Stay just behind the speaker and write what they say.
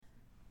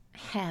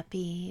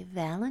Happy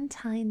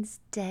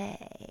Valentine's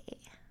Day.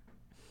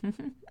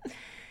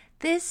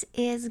 This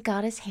is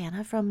Goddess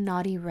Hannah from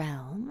Naughty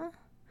Realm,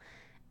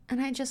 and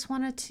I just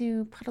wanted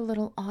to put a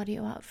little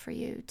audio out for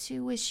you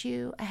to wish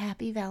you a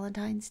happy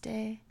Valentine's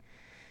Day.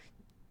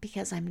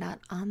 Because I'm not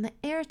on the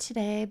air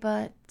today,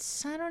 but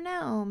I don't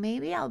know,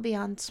 maybe I'll be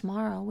on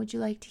tomorrow. Would you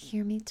like to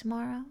hear me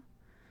tomorrow?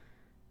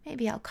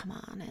 Maybe I'll come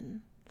on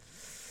and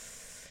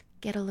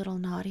get a little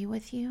naughty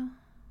with you.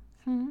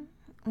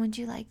 Would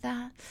you like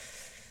that?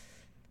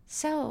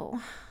 So,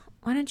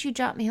 why don't you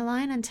drop me a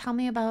line and tell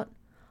me about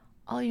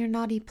all your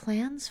naughty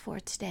plans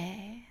for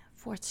today,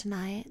 for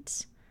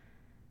tonight?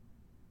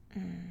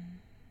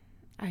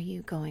 Are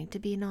you going to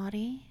be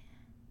naughty?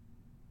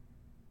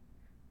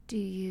 Do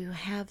you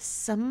have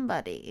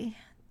somebody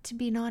to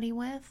be naughty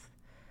with?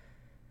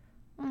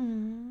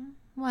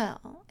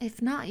 Well,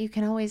 if not, you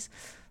can always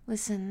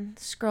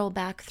scroll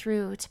back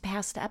through to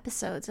past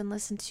episodes and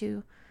listen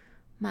to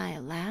my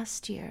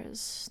last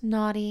year's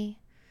naughty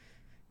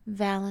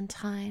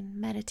Valentine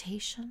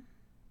meditation.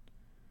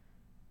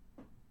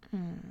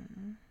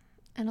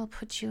 It'll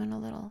put you in a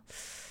little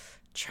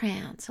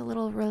trance, a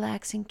little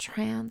relaxing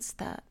trance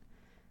that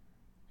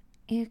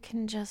you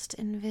can just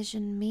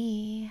envision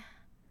me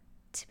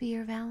to be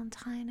your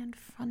Valentine in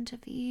front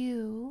of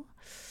you.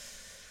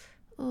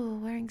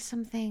 Ooh, wearing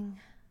something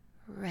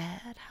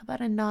red. How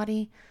about a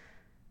naughty,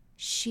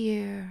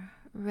 sheer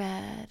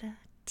red,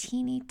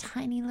 teeny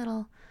tiny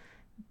little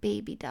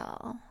baby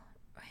doll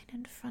right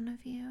in front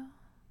of you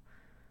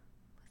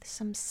with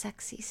some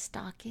sexy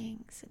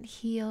stockings and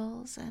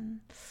heels, and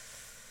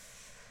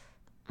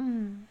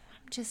I'm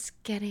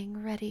just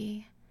getting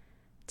ready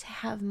to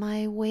have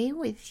my way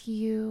with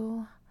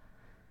you.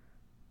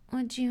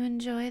 Would you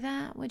enjoy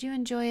that? Would you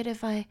enjoy it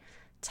if I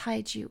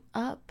tied you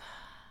up?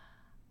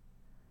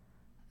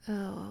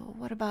 Oh,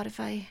 what about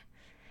if I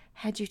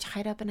had you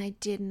tied up and I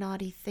did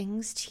naughty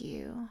things to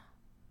you?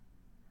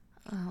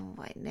 Oh,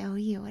 I know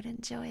you would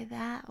enjoy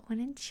that,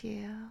 wouldn't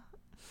you?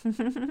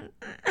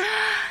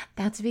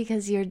 That's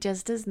because you're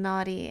just as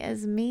naughty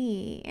as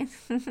me.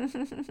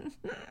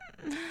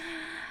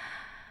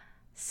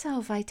 So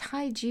if I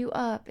tied you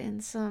up in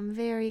some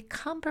very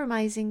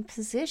compromising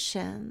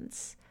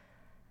positions,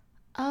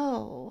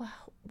 oh,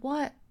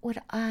 what would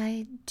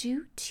I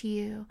do to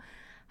you?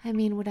 I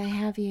mean, would I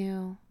have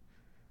you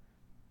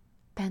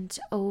bent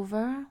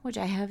over? Would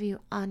I have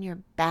you on your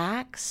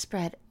back,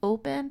 spread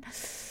open?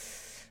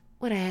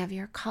 Would I have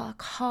your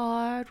cock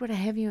hard? Would I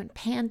have you in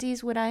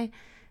panties? Would I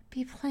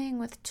be playing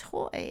with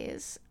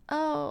toys?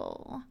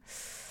 Oh,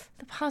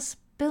 the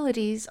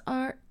possibilities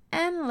are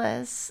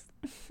endless.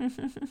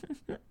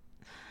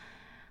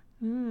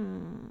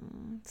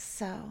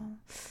 So,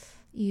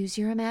 use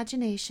your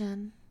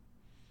imagination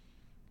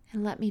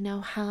and let me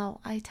know how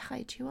I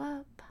tied you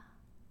up.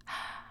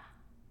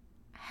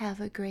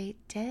 Have a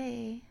great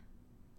day.